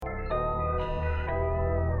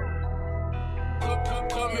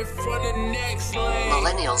coming from the next lane.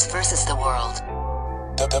 Millennials versus the world.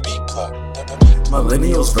 The beat plug.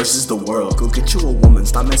 Millennials versus the world. Go get you a woman,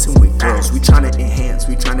 stop messing with girls. We tryna enhance,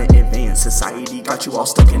 we tryna advance. Society got you all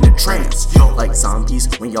stuck in a trance. Like zombies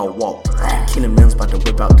when y'all walk. Kingdom Mills about to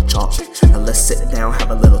whip out the chalk. Now let's sit down,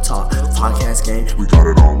 have a little talk. Podcast game, we got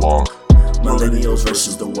it on lock. Millennials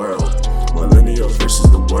versus the world. Millennials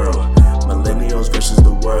versus the world. Millennials versus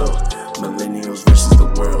the world. Millennials versus the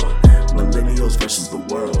world. Millennials versus the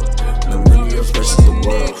world. Millennials versus the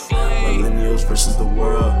world. Millennials versus the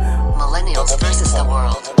world. Millennials versus the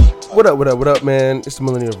world. What up, man? It's the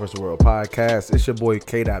Millennials versus the World podcast. It's your boy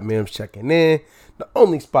K.Mims checking in. The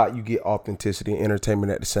only spot you get authenticity and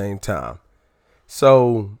entertainment at the same time.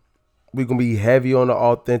 So we're gonna be heavy on the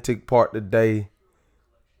authentic part today,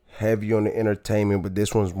 heavy on the entertainment, but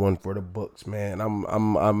this one's one for the books, man.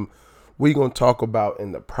 We gonna talk about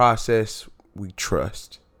in the process we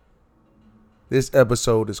trust. This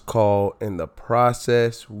episode is called In the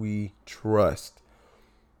Process We Trust.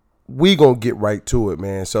 We gonna get right to it,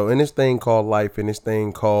 man. So in this thing called life, in this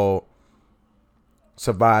thing called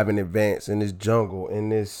survive and advance, in this jungle, in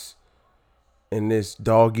this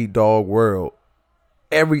dog eat dog world,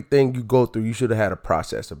 everything you go through, you should have had a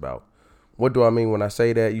process about. What do I mean when I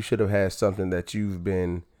say that? You should have had something that you've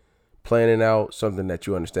been planning out, something that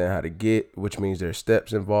you understand how to get, which means there's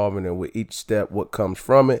steps involved, and with each step, what comes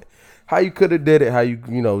from it, how you could have did it, how you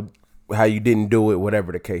didn't do it,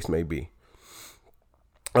 whatever the case may be.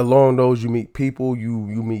 Along those, you meet people,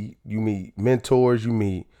 you meet mentors, you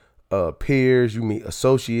meet peers, you meet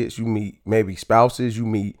associates, you meet maybe spouses, you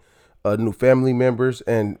meet new family members,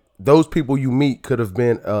 and those people you meet could have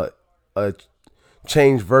been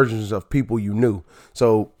changed versions of people you knew.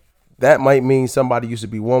 So that might mean somebody used to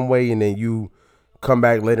be one way, and then you come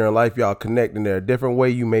back later in life, y'all connect, and they're a different way.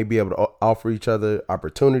 You may be able to offer each other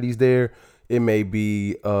opportunities there. It may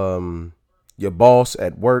be your boss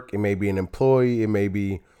at work. It may be an employee. It may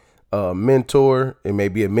be a mentor. It may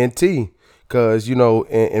be a mentee. Because,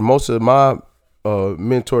 in most of my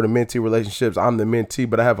mentor to mentee relationships, I'm the mentee,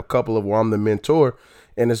 but I have a couple of where I'm the mentor.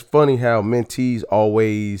 And it's funny how mentees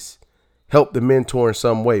always help the mentor in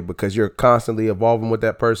some way, because you're constantly evolving with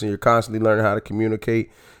that person. You're constantly learning how to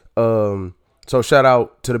communicate. So shout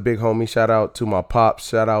out to the big homie. Shout out to my pops.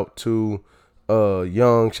 Shout out to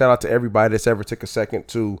Young. Shout out to everybody that's ever took a second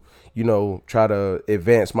to, try to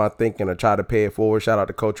advance my thinking or try to pay it forward. Shout out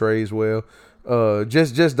to Coach Ray as well.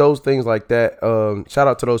 Just those things like that. Shout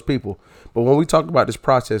out to those people. But when we talk about this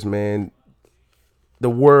process, man, the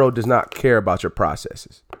world does not care about your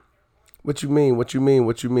processes. What you mean?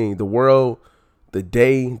 The world, the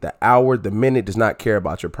day, the hour, the minute does not care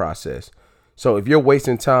about your process. So if you're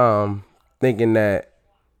wasting time thinking that,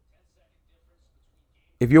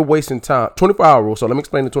 if you're wasting time, 24-hour rule. So let me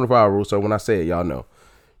explain the 24-hour rule. So when I say it, y'all know.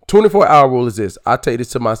 24-hour rule is this. I take this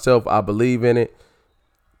to myself. I believe in it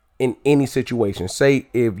in any situation. Say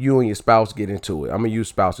if you and your spouse get into it. I'm going to use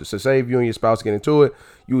spouses. So say if you and your spouse get into it,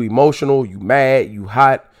 you emotional, you mad, you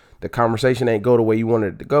hot, the conversation ain't go the way you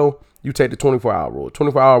wanted it to go. You take the 24-hour rule.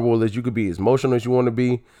 24-hour rule is you could be as emotional as you want to be.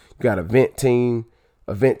 You got a vent team.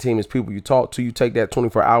 A vent team is people you talk to. You take that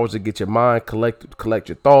 24 hours to get your mind, collect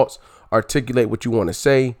your thoughts, articulate what you want to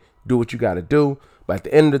say, do what you got to do. But at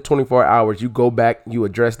the end of the 24 hours, you go back, you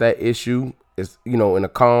address that issue, in a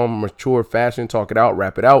calm, mature fashion, talk it out,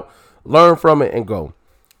 wrap it out, learn from it, and go.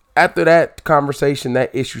 After that conversation,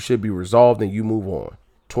 that issue should be resolved and you move on.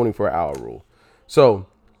 24-hour rule. So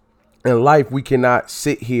in life, we cannot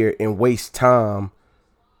sit here and waste time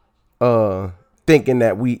thinking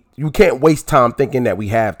that you can't waste time thinking that we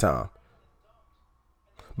have time.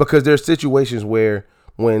 Because there's situations where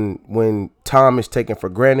when time is taken for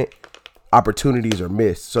granted, opportunities are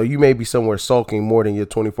missed. So you may be somewhere sulking more than your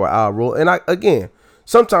 24-hour rule. And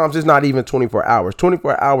sometimes it's not even 24 hours.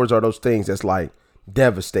 24 hours are those things that's like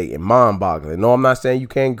devastating, mind-boggling. No, I'm not saying you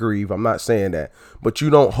can't grieve. I'm not saying that. But you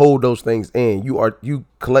don't hold those things in. You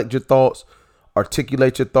collect your thoughts,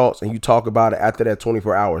 articulate your thoughts, and you talk about it after that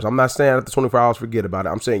 24 hours. I'm not saying after 24 hours, forget about it.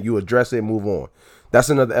 I'm saying you address it and move on. That's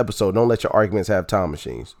another episode. Don't let your arguments have time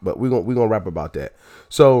machines. But we're gonna rap about that.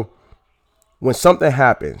 So when something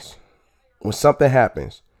happens,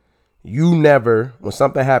 you never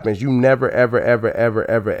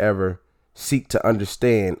ever seek to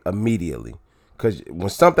understand immediately. Because when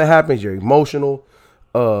something happens, you're emotional.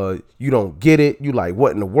 You don't get it. You like,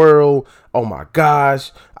 what in the world? Oh my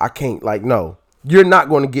gosh. I can't, no. You're not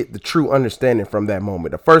going to get the true understanding from that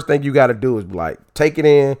moment. The first thing you got to do is take it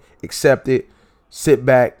in, accept it, sit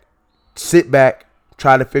back,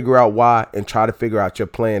 try to figure out why, and try to figure out your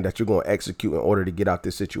plan that you're going to execute in order to get out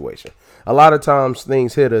this situation. A lot of times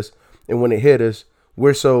things hit us, and when it hit us,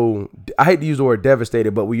 I hate to use the word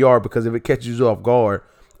devastated, but we are, because if it catches you off guard,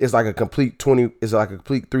 it's like a complete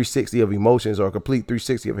 360 of emotions, or a complete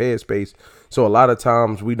 360 of headspace. So a lot of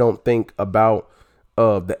times we don't think about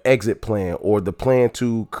the exit plan or the plan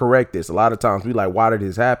to correct this. A lot of times we like, why did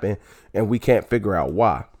this happen? And we can't figure out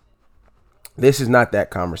why. This is not that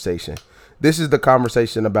conversation. This is the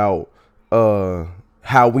conversation about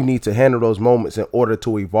how we need to handle those moments in order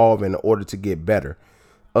to evolve and in order to get better.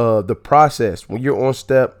 The process, when you're on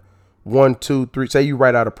step 1, 2, 3, say you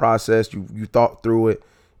write out a process, you thought through it.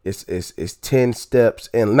 It's 10 steps,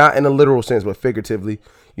 and not in a literal sense, but figuratively,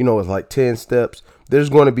 it's like 10 steps. There's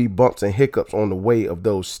going to be bumps and hiccups on the way of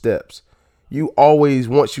those steps. You always,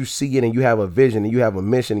 once you see it and you have a vision and you have a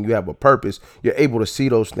mission and you have a purpose, you're able to see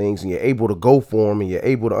those things and you're able to go for them and you're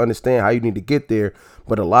able to understand how you need to get there.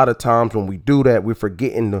 But a lot of times when we do that, we're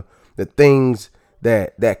forgetting the things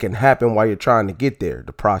that can happen while you're trying to get there,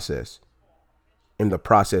 the process. In the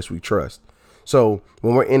process we trust. So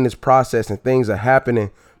when we're in this process and things are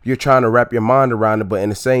happening, you're trying to wrap your mind around it. But in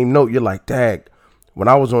the same note, you're like, dang, when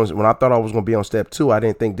I thought I was going to be on step 2, I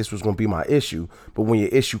didn't think this was going to be my issue. But when your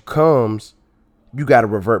issue comes, you got to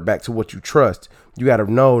revert back to what you trust. You got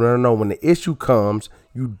to know, no. When the issue comes,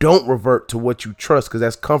 you don't revert to what you trust, because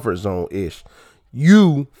that's comfort zone-ish.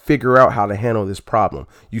 You figure out how to handle this problem.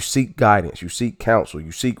 You seek guidance. You seek counsel.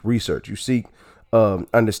 You seek research. You seek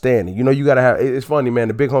understanding. You got to have, it's funny, man.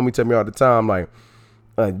 The big homie tell me all the time, like,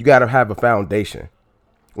 you got to have a foundation.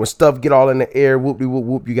 When stuff get all in the air,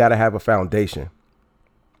 whoop, you got to have a foundation.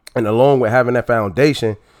 And along with having that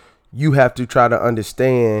foundation, you have to try to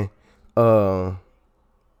understand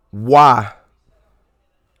why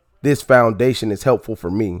this foundation is helpful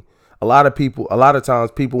for me. A lot of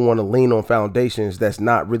times people want to lean on foundations that's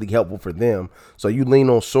not really helpful for them. So you lean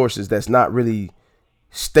on sources that's not really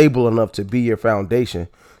stable enough to be your foundation.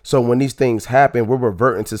 So when these things happen, we're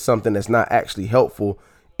reverting to something that's not actually helpful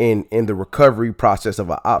in the recovery process of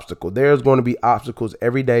an obstacle. There's going to be obstacles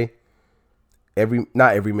every day,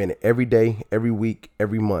 not every minute, every day, every week,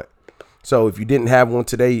 every month. So if you didn't have one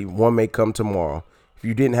today, one may come tomorrow. If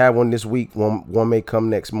you didn't have one this week, one may come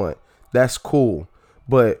next month. That's cool.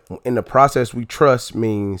 But in the process we trust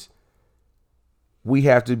means we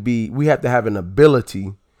have to have an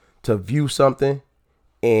ability to view something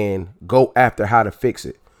and go after how to fix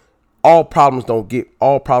it. All problems don't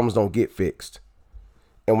get fixed.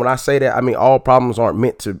 And when I say that, I mean all problems aren't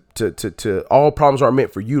meant all problems aren't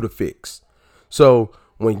meant for you to fix. So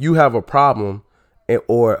when you have a problem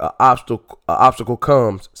or an obstacle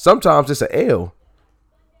comes, sometimes it's an L.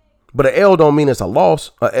 But an L don't mean it's a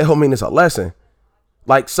loss. An L mean it's a lesson.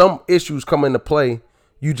 Like some issues come into play,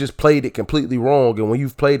 you just played it completely wrong. And when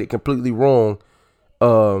you've played it completely wrong,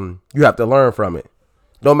 you have to learn from it.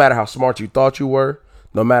 No matter how smart you thought you were,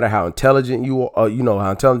 no matter how intelligent how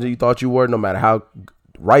intelligent you thought you were, no matter how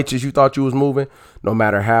righteous you thought you was moving, no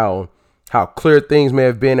matter how clear things may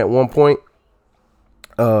have been at one point,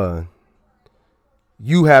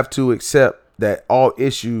 you have to accept that all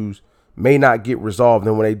issues may not get resolved.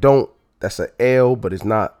 And when they don't, that's an L, but it's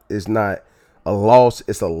not a loss,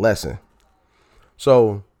 it's a lesson.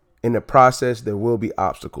 So in the process, there will be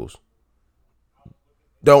obstacles.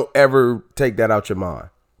 Don't ever take that out your mind.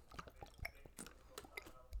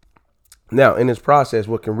 Now, in this process,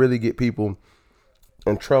 what can really get people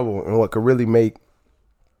in trouble and what could really make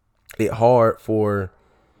it hard for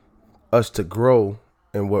us to grow,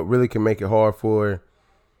 and what really can make it hard for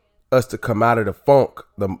us to come out of the funk,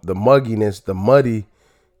 the mugginess, the muddy,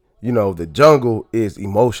 the jungle, is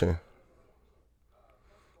emotion.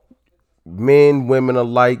 Men, women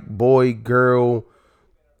alike, boy, girl,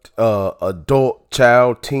 adult,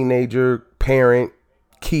 child, teenager, parent,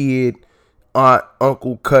 kid, aunt,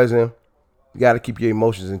 uncle, cousin. You got to keep your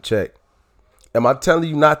emotions in check. Am I telling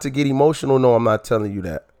you not to get emotional? No, I'm not telling you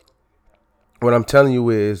that. What I'm telling you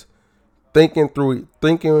is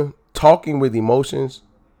talking with emotions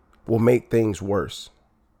will make things worse.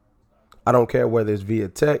 I don't care whether it's via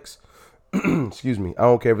text. Excuse me. I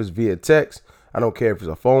don't care if it's via text. I don't care if it's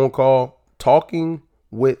a phone call. Talking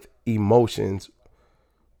with emotions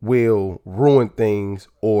will ruin things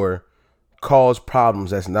or cause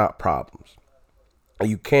problems that's not problems. And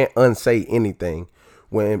you can't unsay anything.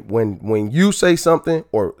 When you say something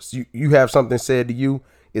or you have something said to you,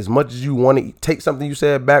 as much as you want to take something you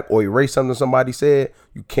said back or erase something somebody said,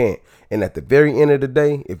 you can't. And at the very end of the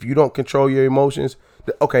day, if you don't control your emotions,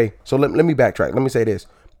 okay, so let me backtrack. Let me say this.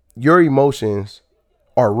 Your emotions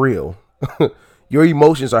are real. Your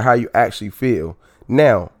emotions are how you actually feel.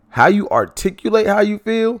 Now, how you articulate how you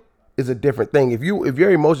feel is a different thing. If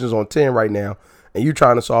your emotions on 10 right now and you're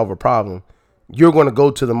trying to solve a problem, you're going to go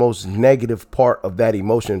to the most negative part of that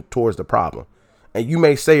emotion towards the problem. And you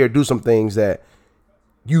may say or do some things that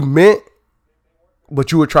you meant,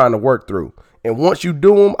 but you were trying to work through. And once you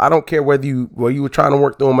do them, I don't care whether you were trying to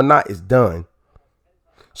work through them or not, it's done.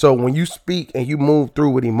 So when you speak and you move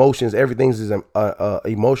through with emotions, everything's is an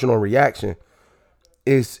emotional reaction.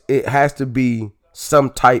 It has to be some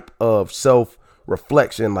type of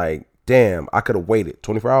self-reflection, like, damn, I could have waited.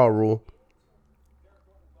 24-hour rule.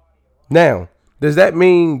 Now, does that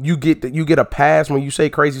mean you get a pass when you say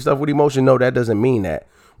crazy stuff with emotion? No, that doesn't mean that.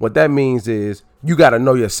 What that means is you got to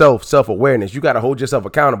know yourself, self-awareness. You got to hold yourself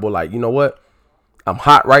accountable. Like, you know what? I'm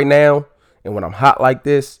hot right now. And when I'm hot like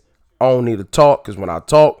this, I don't need to talk, because when I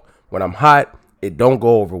talk, when I'm hot, it don't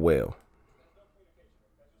go over well.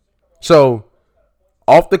 So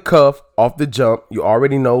off the cuff, off the jump, you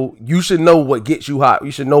already know. You should know what gets you hot. You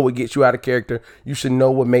should know what gets you out of character. You should know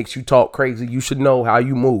what makes you talk crazy. You should know how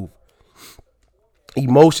you move.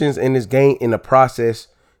 Emotions in this game, in the process,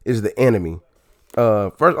 is the enemy.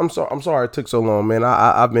 First, I'm sorry it took so long, man.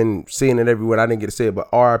 I've been seeing it everywhere. I didn't get to say it, but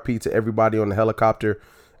RIP to everybody on the helicopter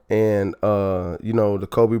and the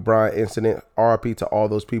Kobe Bryant incident. RIP to all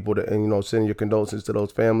those people that, and sending your condolences to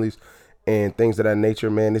those families and things of that nature,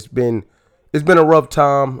 man. It's been a rough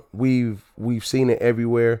time. We've seen it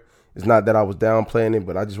everywhere. It's not that I was downplaying it,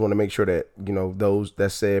 but I just want to make sure that those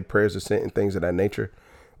that said prayers are sent and things of that nature.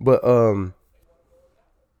 But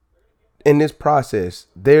in this process,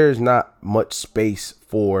 there's not much space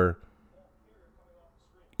for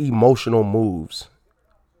emotional moves.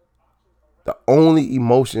 The only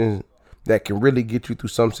emotion that can really get you through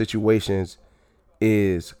some situations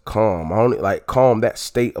is calm. I only like calm, that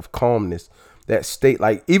state of calmness, that state,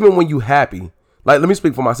 like even when you happy, like let me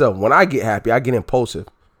speak for myself. When I get happy, I get impulsive.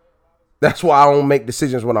 That's why I don't make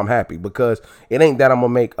decisions when I'm happy, because it ain't that I'm gonna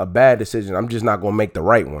make a bad decision. I'm just not gonna make the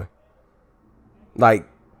right one. Like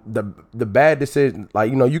the bad decision,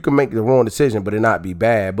 like you can make the wrong decision, but it not be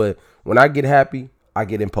bad. But when I get happy, I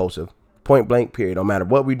get impulsive. Point blank, period. No matter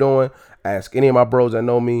what we doing, ask any of my bros that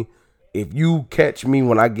know me. If you catch me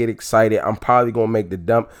when I get excited, I'm probably gonna make the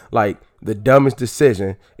dumbest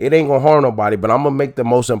decision. It ain't gonna harm nobody, but I'm gonna make the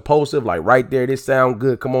most impulsive. Like right there, this sound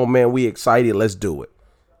good. Come on, man, we excited. Let's do it.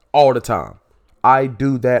 All the time. I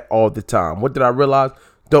do that all the time. What did I realize?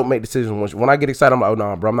 Don't make decisions. When I get excited, I'm like, oh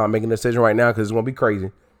no, bro, I'm not making a decision right now because it's gonna be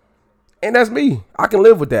crazy. And that's me. I can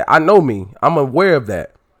live with that. I know me. I'm aware of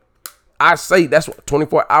that. I say that's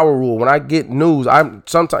 24-hour rule. When I get news,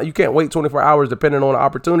 sometimes you can't wait 24 hours depending on the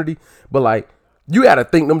opportunity. But like, you got to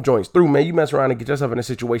think them joints through, man. You mess around and get yourself in a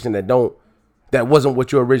situation that wasn't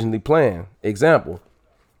what you originally planned. Example,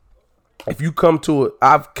 if you come to it,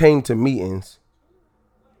 I've came to meetings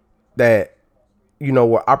that,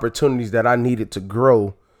 were opportunities that I needed to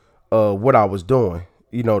grow what I was doing,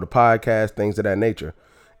 the podcast, things of that nature.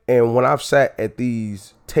 And when I've sat at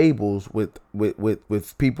these tables with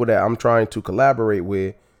people that I'm trying to collaborate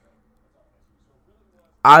with,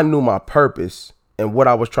 I knew my purpose and what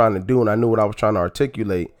I was trying to do, and I knew what I was trying to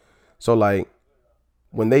articulate. So like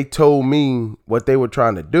when they told me what they were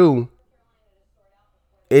trying to do,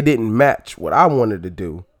 it didn't match what I wanted to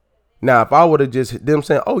do. Now, if I would have just them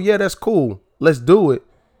saying, oh yeah, that's cool, let's do it,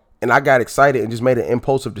 and I got excited and just made an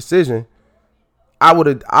impulsive decision,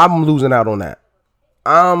 I'm losing out on that.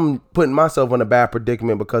 I'm putting myself in a bad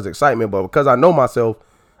predicament because of excitement, but because I know myself,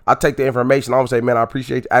 I take the information. I'm gonna say, man, I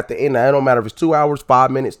appreciate you. At the end, it don't matter if it's 2 hours, 5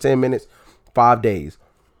 minutes, 10 minutes, 5 days,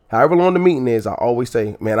 however long the meeting is. I always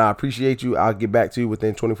say, man, I appreciate you. I'll get back to you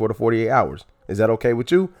within 24 to 48 hours. Is that okay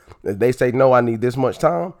with you? If they say no, I need this much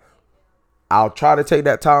time, I'll try to take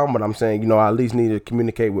that time. But I'm saying, I at least need to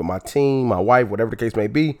communicate with my team, my wife, whatever the case may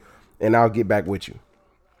be, and I'll get back with you.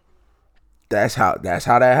 That's how that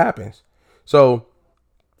happens. So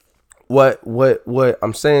what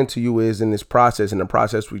I'm saying to you is, in this process, in the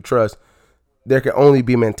process we trust, there can only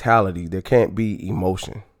be mentality. There can't be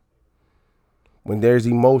emotion. When there's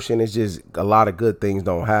emotion, it's just a lot of good things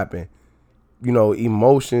don't happen.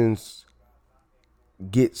 Emotions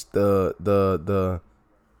gets the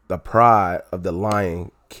pride of the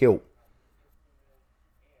lion killed.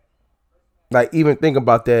 Like, even think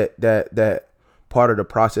about that part of the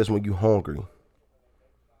process when you hungry.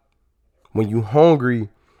 When you hungry,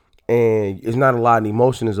 and it's not a lot of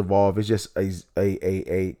emotion is involved, it's just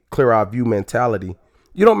a clear out view mentality,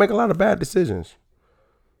 you don't make a lot of bad decisions.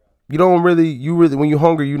 You really, when you're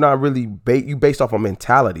hungry, you're not really you based off of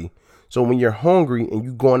mentality. So when you're hungry and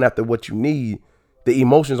you going after what you need, the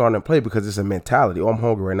emotions aren't in play because it's a mentality. Oh, I'm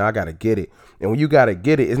hungry right now, I gotta get it. And when you gotta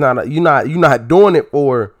get it, it's not you're not doing it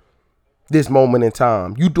for this moment in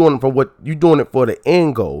time. You're doing it for the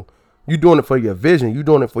end goal. You doing it for your vision. You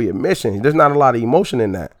doing it for your mission. There's not a lot of emotion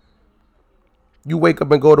in that. You wake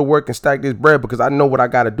up and go to work and stack this bread because I know what I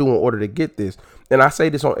got to do in order to get this. And I say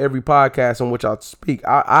this on every podcast in which I speak.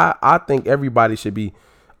 I think everybody should be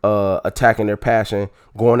attacking their passion,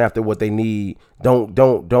 going after what they need.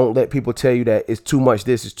 Don't let people tell you that it's too much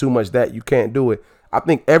this, it's too much that, you can't do it. I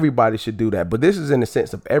think everybody should do that. But this is in the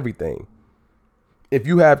sense of everything. If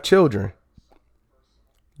you have children,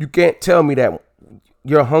 you can't tell me that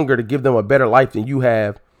your hunger to give them a better life than you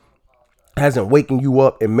have hasn't waken you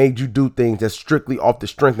up and made you do things that's strictly off the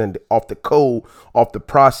strength and off the code, off the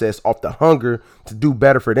process, off the hunger to do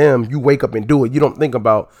better for them. You wake up and do it. You don't think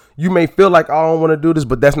about, you may feel like, I don't want to do this,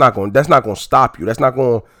 but that's not going to stop you. That's not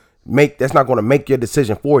going to make your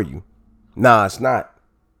decision for you. Nah, it's not.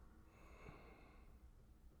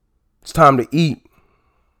 It's time to eat.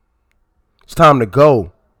 It's time to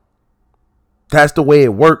go. That's the way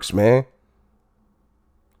it works, man.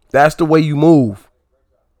 That's the way you move.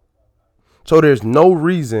 So there's no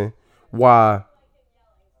reason why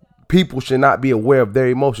people should not be aware of their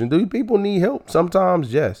emotions. Do people need help?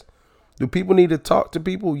 Sometimes, yes. Do people need to talk to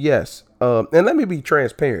people? Yes. And let me be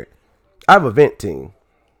transparent. I have a vent team.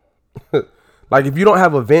 Like, if you don't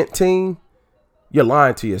have a vent team, you're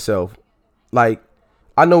lying to yourself. Like,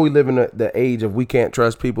 I know we live in the age of we can't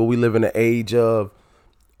trust people. We live in the age of,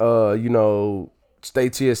 stay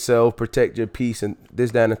to yourself, protect your peace, and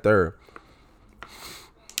this, that, and the third.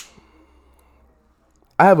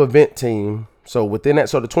 I have a vent team. So within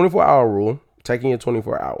that, the 24-hour rule, taking your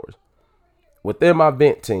 24 hours. Within my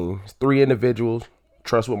vent team, 3 individuals,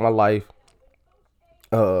 trust with my life.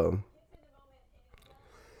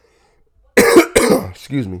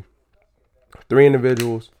 Excuse me. 3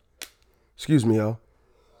 individuals. Excuse me, y'all.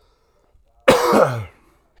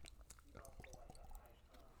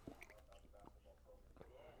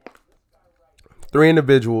 3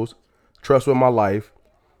 individuals, trust with my life.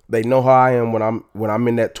 They know how I am when I'm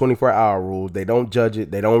in that 24-hour rule. They don't judge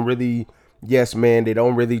it. They don't really, yes, man. They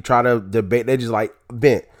don't really try to debate. They just like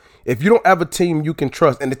vent. If you don't have a team you can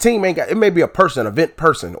trust, and the team ain't got, it may be a person, a vent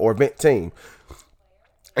person or a vent team,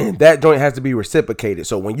 and that joint has to be reciprocated.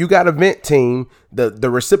 So when you got a vent team, the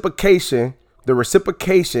reciprocation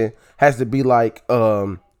has to be like,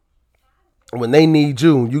 when they need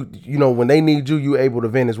you, when they need you, you able to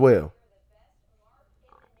vent as well.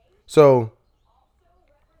 So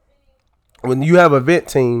when you have a vent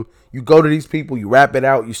team, you go to these people, you rap it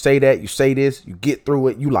out, you say that, you say this, you get through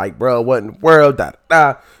it. You like, bro, what in the world, da, da,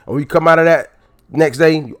 da. And when you come out of that next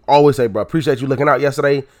day, you always say, bro, appreciate you looking out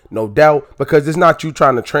yesterday. No doubt, because it's not you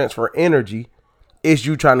trying to transfer energy. It's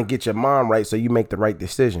you trying to get your mind right so you make the right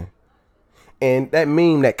decision. And that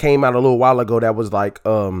meme that came out a little while ago, that was like,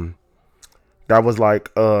 what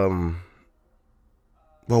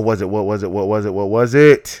was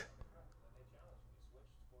it?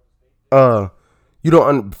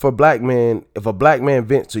 For black men, if a black man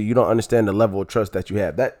vents to you, don't understand the level of trust that you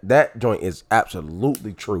have. That joint is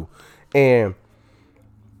absolutely true. And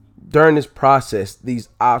during this process, these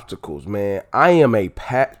obstacles, man, I am a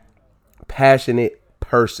passionate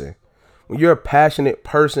person. When you're a passionate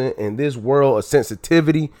person in this world of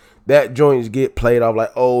sensitivity, that joints get played off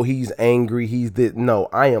like, oh, he's angry, he's this. No,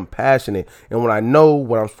 I am passionate. And when I know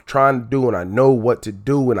what I'm trying to do and I know what to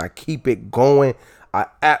do and I keep it going, I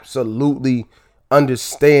absolutely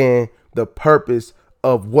understand the purpose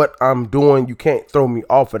of what I'm doing. You can't throw me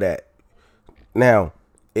off of that. Now,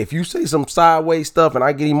 if you say some sideways stuff and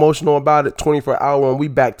I get emotional about it, 24-hour and we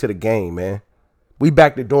back to the game, man. We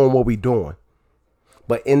back to doing what we doing.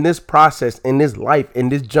 But in this process, in this life, in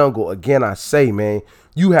this jungle, again, I say, man,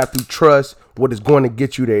 you have to trust what is going to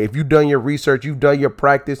get you there. If you've done your research, you've done your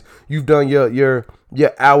practice, you've done your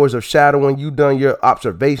hours of shadowing, you've done your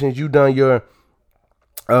observations, you've done your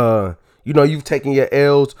you've taken your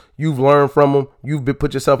L's, you've learned from them, you've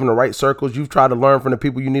put yourself in the right circles, you've tried to learn from the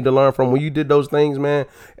people you need to learn from. When you did those things, man,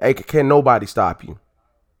 can nobody stop you.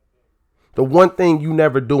 The one thing you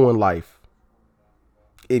never do in life,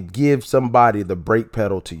 it gives somebody the brake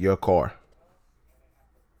pedal to your car.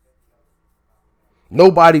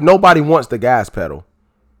 Nobody wants the gas pedal.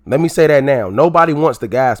 Let me say that now. Nobody wants the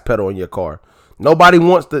gas pedal in your car. Nobody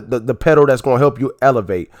wants the pedal that's going to help you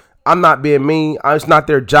elevate. I'm not being mean. It's not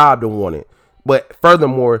their job to want it. But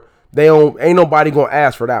furthermore, ain't nobody going to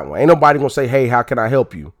ask for that one. Ain't nobody going to say, hey, how can I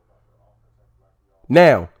help you?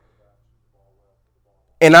 Now,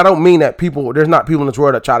 and I don't mean that there's not people in this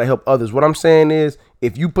world that try to help others. What I'm saying is,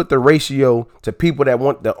 if you put the ratio to people that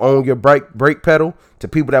want to own your brake pedal to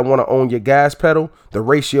people that want to own your gas pedal, the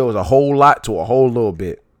ratio is a whole lot to a whole little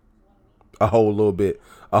bit. A whole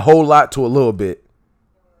lot to a little bit.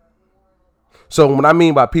 So when I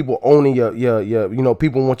mean by people owning your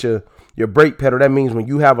people want your brake pedal, that means when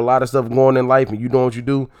you have a lot of stuff going in life and you know what you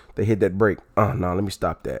do, they hit that brake. No, let me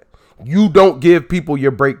stop that. You don't give people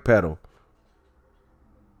your brake pedal.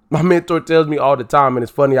 My mentor tells me all the time, and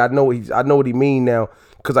it's funny. I know what he mean now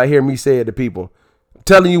because I hear me say it to people. I'm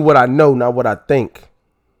telling you what I know, not what I think.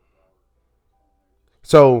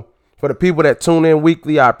 So for the people that tune in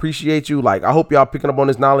weekly, I appreciate you. Like, I hope y'all picking up on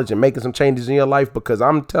this knowledge and making some changes in your life, because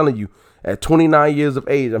I'm telling you, at 29 years of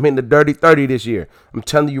age, I'm hitting the dirty 30 this year. I'm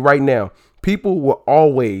telling you right now, people will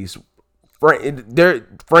always, their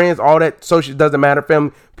friends, all that social, doesn't matter,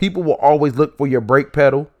 family. People will always look for your brake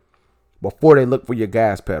pedal before they look for your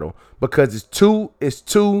gas pedal, because it's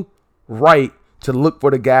too right to look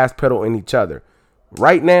for the gas pedal in each other.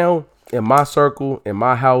 Right now, in my circle, in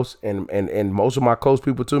my house, and most of my close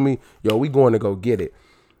people to me, yo, we going to go get it.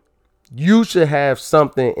 You should have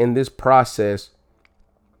something in this process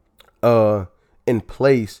in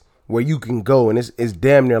place where you can go, and it's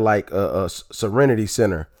damn near like a serenity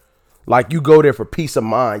center. Like, you go there for peace of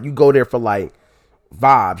mind. You go there for like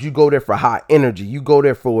vibes. You go there for high energy. You go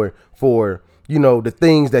there for the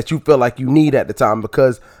things that you feel like you need at the time.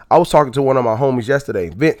 Because I was talking to one of my homies yesterday,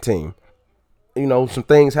 Vent Team. Some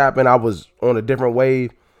things happened. I was on a different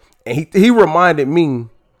wave, and he reminded me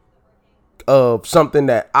of something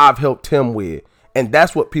that I've helped him with, and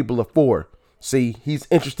that's what people are for. See, he's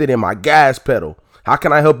interested in my gas pedal. How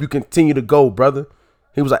can I help you continue to go, brother?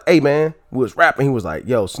 He was like, hey, man, we was rapping. He was like,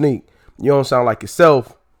 yo, Sneak, you don't sound like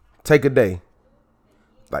yourself. Take a day.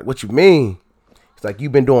 Like, what you mean? It's like,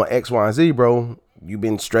 you've been doing X, Y, and Z, bro. You've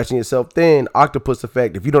been stretching yourself thin. Octopus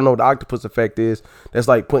effect. If you don't know what the octopus effect is, that's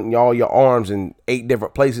like putting all your arms in 8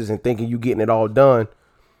 different places and thinking you getting it all done.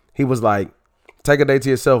 He was like, take a day to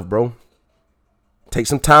yourself, bro. Take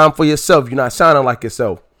some time for yourself. You're not sounding like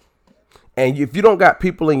yourself. And if you don't got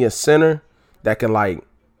people in your center that can like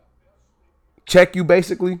check you,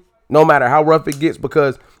 basically, no matter how rough it gets,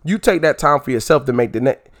 because you take that time for yourself to make the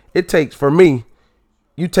net. It takes, for me,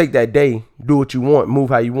 you take that day, do what you want, move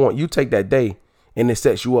how you want. You take that day, and it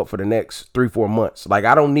sets you up for the next 3-4 months. Like,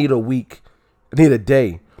 I don't need a week, I need a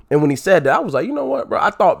day. And when he said that, I was like, you know what, bro?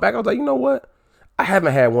 I thought back, I was like, you know what? I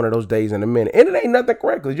haven't had one of those days in a minute. And it ain't nothing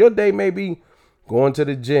correct, because your day may be going to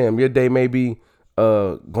the gym. Your day may be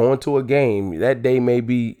going to a game. That day may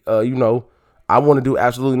be, I want to do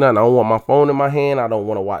absolutely nothing. I don't want my phone in my hand. I don't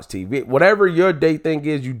want to watch TV. Whatever your day thing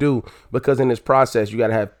is, you do, because in this process, you got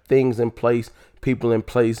to have things in place, people in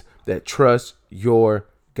place that trust your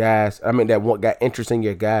gas. That got interest in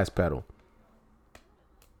your gas pedal.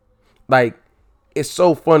 Like, it's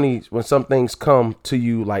so funny when some things come to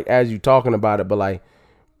you, like, as you talking about it, but like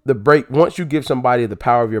the brake, once you give somebody the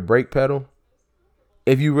power of your brake pedal,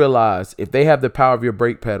 if you realize if they have the power of your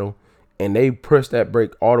brake pedal and they push that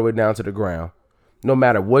brake all the way down to the ground, no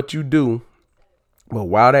matter what you do, but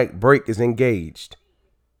while that brake is engaged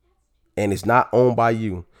and it's not owned by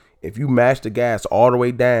you, if you mash the gas all the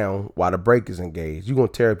way down while the brake is engaged, you're going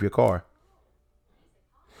to tear up your car.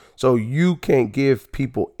 So you can't give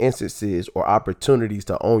people instances or opportunities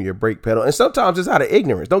to own your brake pedal. And sometimes it's out of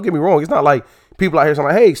ignorance. Don't get me wrong. It's not like people out here saying,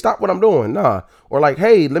 like, hey, stop what I'm doing. Nah. Or like,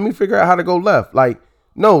 hey, let me figure out how to go left. Like,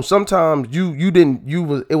 no, sometimes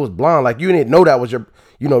it was blind. Like, you didn't know that was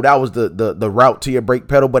that was the route to your brake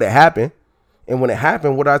pedal, but it happened. And when it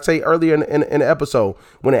happened, what I say earlier in the episode,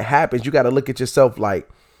 when it happens, you got to look at yourself like,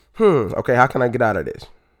 okay, how can I get out of this?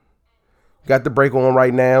 Got the brake on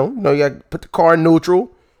right now. You got to put the car in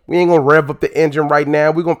neutral. We ain't going to rev up the engine right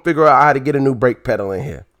now. We're going to figure out how to get a new brake pedal in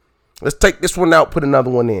here. Let's take this one out, put another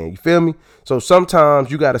one in. You feel me? So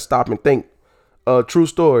sometimes you got to stop and think. True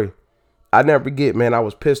story. I never forget, man. I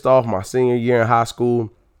was pissed off my senior year in high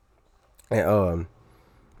school. And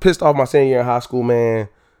man.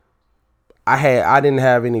 I didn't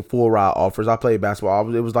have any full ride offers. I played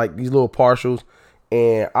basketball. It was like these little partials.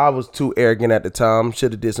 And I was too arrogant at the time.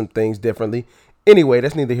 Should have did some things differently. Anyway,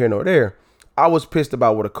 that's neither here nor there. I was pissed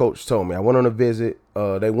about what a coach told me. I went on a visit.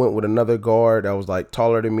 They went with another guard that was like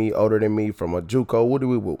taller than me, older than me, from a JUCO.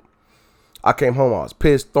 Woo. I came home. I was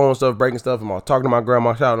pissed, throwing stuff, breaking stuff. And I was talking to my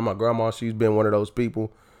grandma. Shout out to my grandma. She's been one of those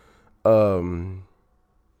people.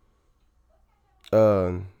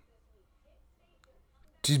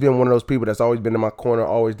 She's been one of those people that's always been in my corner,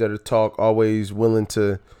 always there to talk, always willing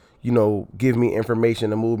to, give me information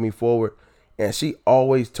to move me forward. And she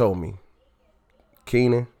always told me,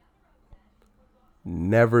 Keenan,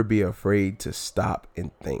 never be afraid to stop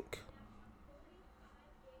and think.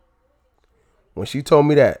 When she told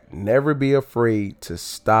me that, never be afraid to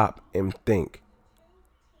stop and think,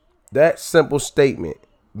 that simple statement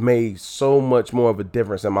made so much more of a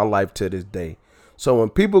difference in my life to this day. So when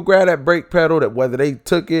people grab that brake pedal, that whether they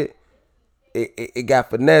took it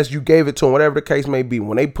got finessed, you gave it to them, whatever the case may be.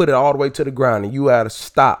 When they put it all the way to the ground and you had to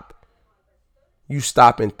stop, you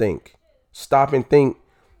stop and think. Stop and think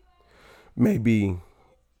maybe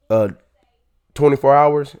 24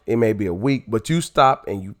 hours, it may be a week, but you stop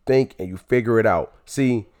and you think and you figure it out.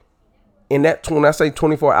 See, in that, when I say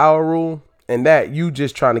 24-hour rule, and that you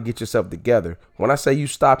just trying to get yourself together. When I say you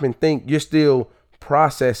stop and think, you're still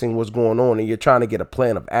processing what's going on and you're trying to get a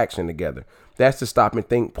plan of action together. That's the stop and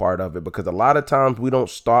think part of it, because a lot of times we don't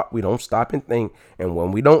stop and think. And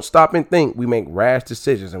when we don't stop and think, we make rash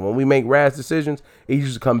decisions. And when we make rash decisions, it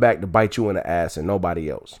usually come back to bite you in the ass and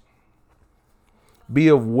nobody else. Be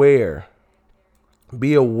aware.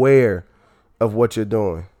 Be aware of what you're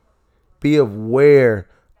doing. Be aware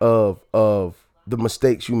of the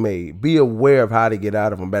mistakes you made. Be aware of how to get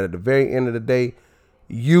out of them. But at the very end of the day,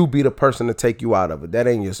 you be the person to take you out of it. That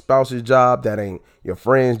ain't your spouse's job. That ain't your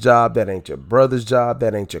friend's job. That ain't your brother's job.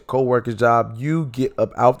 That ain't your coworker's job. You get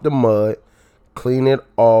up out the mud, clean it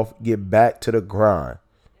off, get back to the grind.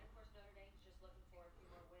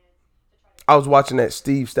 I was watching that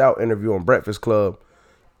Steve Stout interview on Breakfast Club,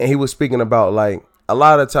 and he was speaking about, like, a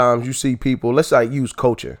lot of times you see people, let's like use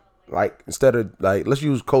coaching. Like, instead of, like, let's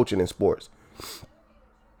use coaching in sports.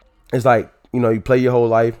 It's like, you know, you play your whole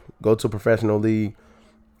life, go to a professional league,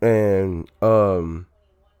 and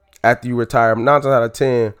after you retire, 9 times out of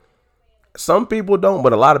 10, some people don't,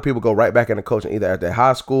 but a lot of people go right back into coaching, either at their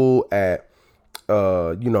high school, at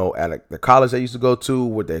at the college they used to go to,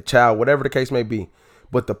 with their child, whatever the case may be.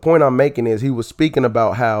 But the point I'm making is, he was speaking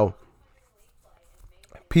about how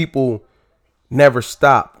people never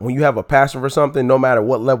stop. When you have a passion for something, no matter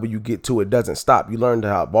what level you get to, it doesn't stop. You learn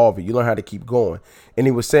to evolve it. You learn how to keep going. And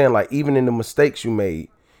he was saying, like, even in the mistakes you made,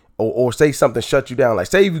 or say something shut you down, like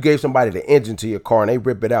say if you gave somebody the engine to your car and they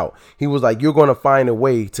rip it out, he was like, you're going to find a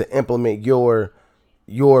way to implement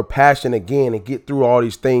your passion again and get through all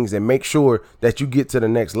these things and make sure that you get to the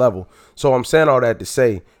next level. So I'm saying all that to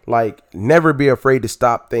say, like, never be afraid to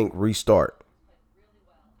stop, think, restart.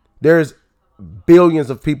 There's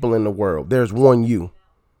billions of people in the world. There's one you.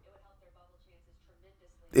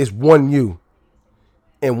 It's one you.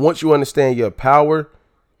 And once you understand your power,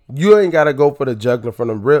 you ain't got to go for the juggler from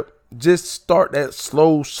the rip. Just start that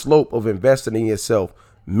slow slope of investing in yourself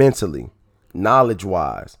mentally,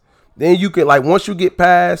 knowledge-wise. Then you can, like, once you get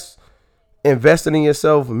past investing in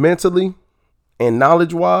yourself mentally and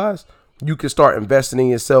knowledge-wise, you can start investing in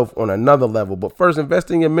yourself on another level. But first,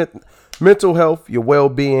 invest in your mental health, your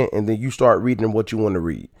well-being, and then you start reading what you want to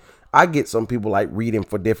read. I get some people like reading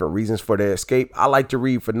for different reasons for their escape. I like to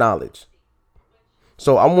read for knowledge.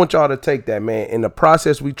 So I want y'all to take that, man. In the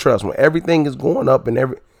process, we trust. When everything is going up and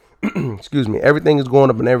everything is going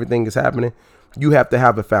up and everything is happening, you have to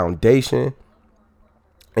have a foundation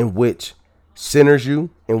in which centers you,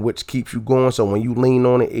 in which keeps you going. So when you lean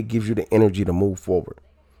on it, it gives you the energy to move forward.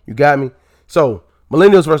 You got me? So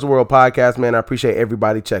Millennials vs. the World podcast, man. I appreciate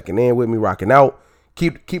everybody checking in with me, rocking out.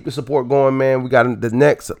 Keep the support going, man. We got the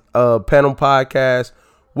next panel podcast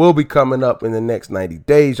will be coming up in the next 90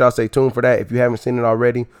 days. Y'all stay tuned for that. If you haven't seen it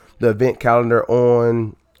already, the event calendar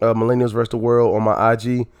on Millennials vs. the World on my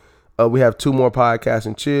IG. We have 2 more podcasts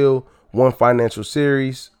and chill, 1 financial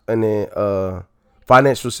series, and then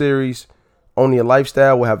financial series, Only a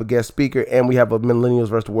Lifestyle. We'll have a guest speaker, and we have a Millennials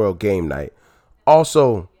vs. the World game night.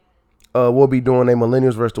 Also, we'll be doing a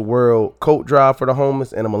Millennials vs. the World coat drive for the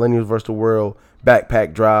homeless and a Millennials vs. the World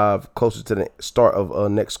backpack drive closer to the start of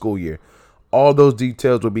next school year. All those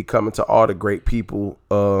details will be coming to all the great people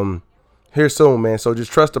here soon, man. So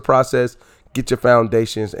just trust the process, get your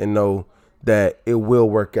foundations, and know that it will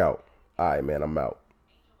work out. All right, man, I'm out.